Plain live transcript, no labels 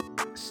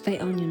Stay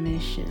on your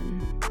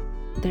mission.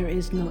 There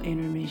is no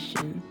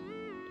intermission.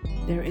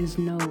 There is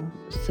no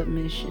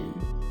submission.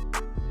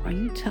 Are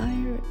you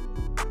tired?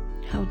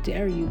 How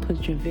dare you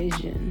put your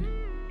vision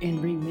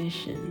in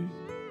remission?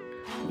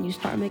 When you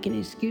start making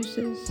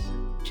excuses,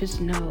 just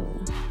know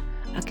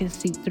I can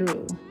see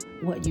through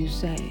what you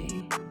say.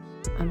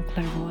 I'm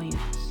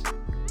clairvoyance.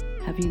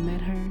 Have you met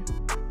her?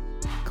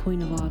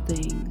 Queen of all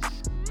things.